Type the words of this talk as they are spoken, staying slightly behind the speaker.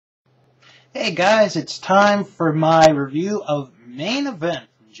Hey guys, it's time for my review of Main Event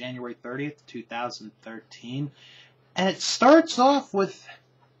from January 30th, 2013. And it starts off with...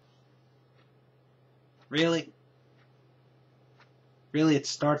 Really? Really, it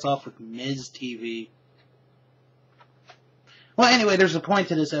starts off with Miz TV. Well, anyway, there's a point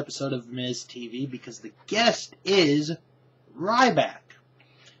to this episode of Miz TV because the guest is Ryback.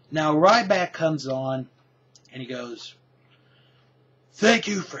 Now, Ryback comes on and he goes, "Thank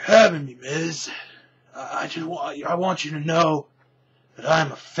you for having me, Miz. I want you to know that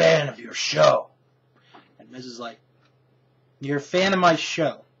I'm a fan of your show." And Miz is like, "You're a fan of my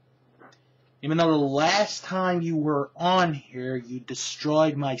show, even though the last time you were on here, you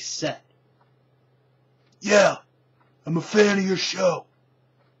destroyed my set." "Yeah, I'm a fan of your show."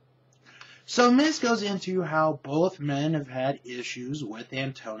 So Miz goes into how both men have had issues with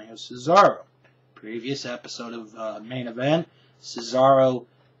Antonio Cesaro. Previous episode of Main Event, Cesaro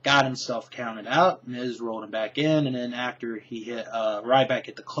got himself counted out. Miz rolled him back in, and then after he hit Ryback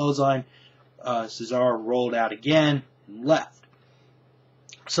hit the clothesline, Cesaro rolled out again and left.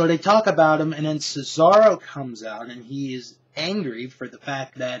 So they talk about him, and then Cesaro comes out, and he is angry for the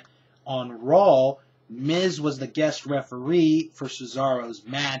fact that on Raw, Miz was the guest referee for Cesaro's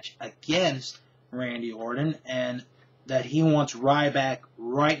match against Randy Orton, and that he wants Ryback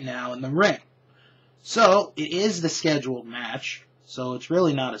right now in the ring. So, it is the scheduled match, so it's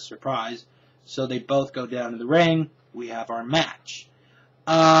really not a surprise. So they both go down to the ring, we have our match.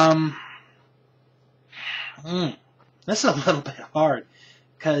 That's a little bit hard,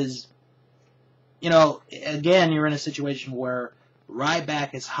 because, again, you're in a situation where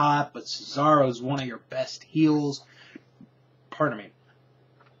Ryback is hot, but Cesaro is one of your best heels. Pardon me.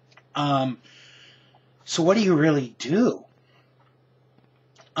 So what do you really do?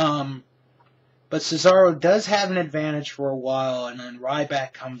 But Cesaro does have an advantage for a while, and then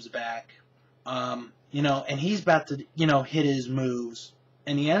Ryback comes back, and he's about to, hit his moves.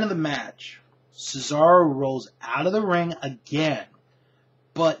 In the end of the match, Cesaro rolls out of the ring again,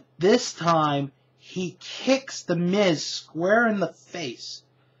 but this time he kicks the Miz square in the face,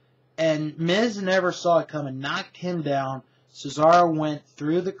 and Miz never saw it coming, knocked him down. Cesaro went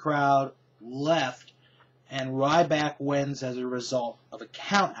through the crowd, left, and Ryback wins as a result of a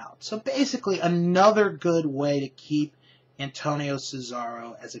countout. So basically another good way to keep Antonio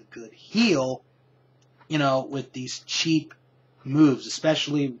Cesaro as a good heel, with these cheap moves,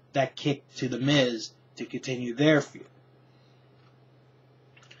 especially that kick to the Miz to continue their feud.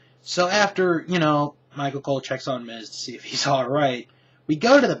 So after, Michael Cole checks on Miz to see if he's alright, we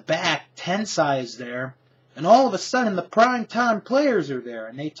go to the back, Tensai is there, and all of a sudden the primetime players are there,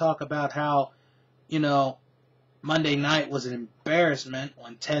 and they talk about how, Monday night was an embarrassment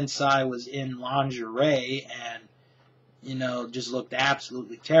when Tensai was in lingerie and, just looked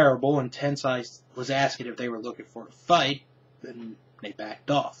absolutely terrible, and Tensai was asking if they were looking for a fight, and they backed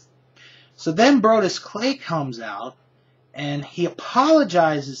off. So then Brodus Clay comes out, and he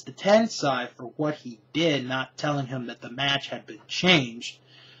apologizes to Tensai for what he did, not telling him that the match had been changed,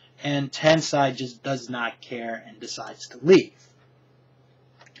 and Tensai just does not care and decides to leave.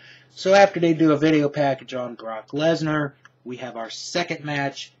 So after they do a video package on Brock Lesnar, we have our second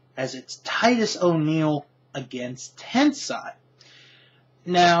match as it's Titus O'Neil against Tensai.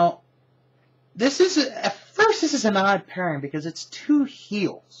 Now, this is an odd pairing because it's two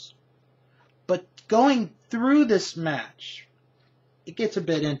heels. But going through this match, it gets a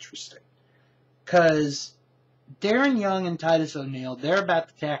bit interesting. Because Darren Young and Titus O'Neil, they're about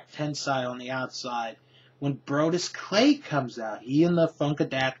to attack Tensai on the outside when Brodus Clay comes out. He and the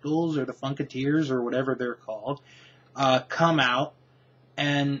Funkadactyls or the Funketeers or whatever they're called come out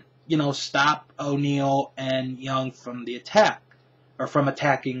and, stop O'Neil and Young from the attack, or from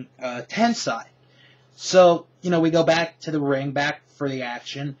attacking Tensai. So, we go back to the ring, back for the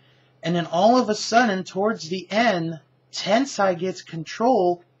action, and then all of a sudden, towards the end, Tensai gets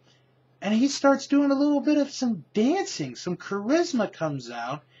control, and he starts doing a little bit of some dancing. Some charisma comes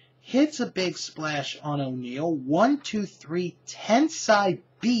out, hits a big splash on O'Neil. 1, 2, 3, Tensai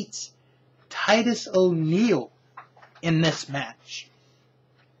beats Titus O'Neil in this match.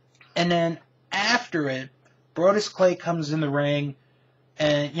 And then after it, Brodus Clay comes in the ring,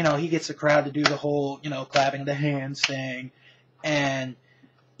 and, he gets the crowd to do the whole, clapping the hands thing, and,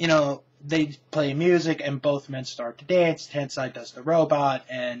 they play music, and both men start to dance. Tensai does the robot,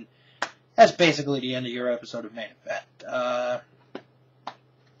 and that's basically the end of your episode of Main Event.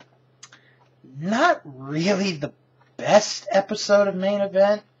 Not really the best episode of Main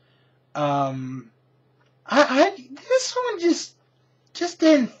Event. This one just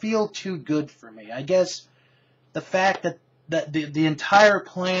didn't feel too good for me. I guess the fact that the entire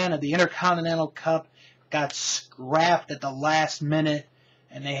plan of the Intercontinental Cup got scrapped at the last minute,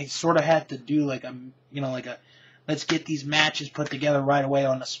 and they sort of had to do like a let's get these matches put together right away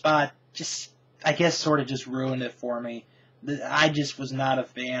on the spot. I guess sort of just ruined it for me. I just was not a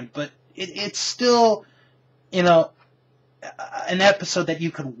fan, but it's still, an episode that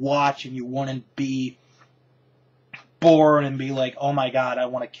you could watch and you wouldn't be bored and be like, oh my god, I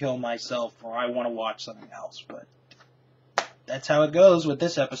want to kill myself, or I want to watch something else. But that's how it goes with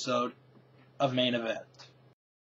this episode of Main Event.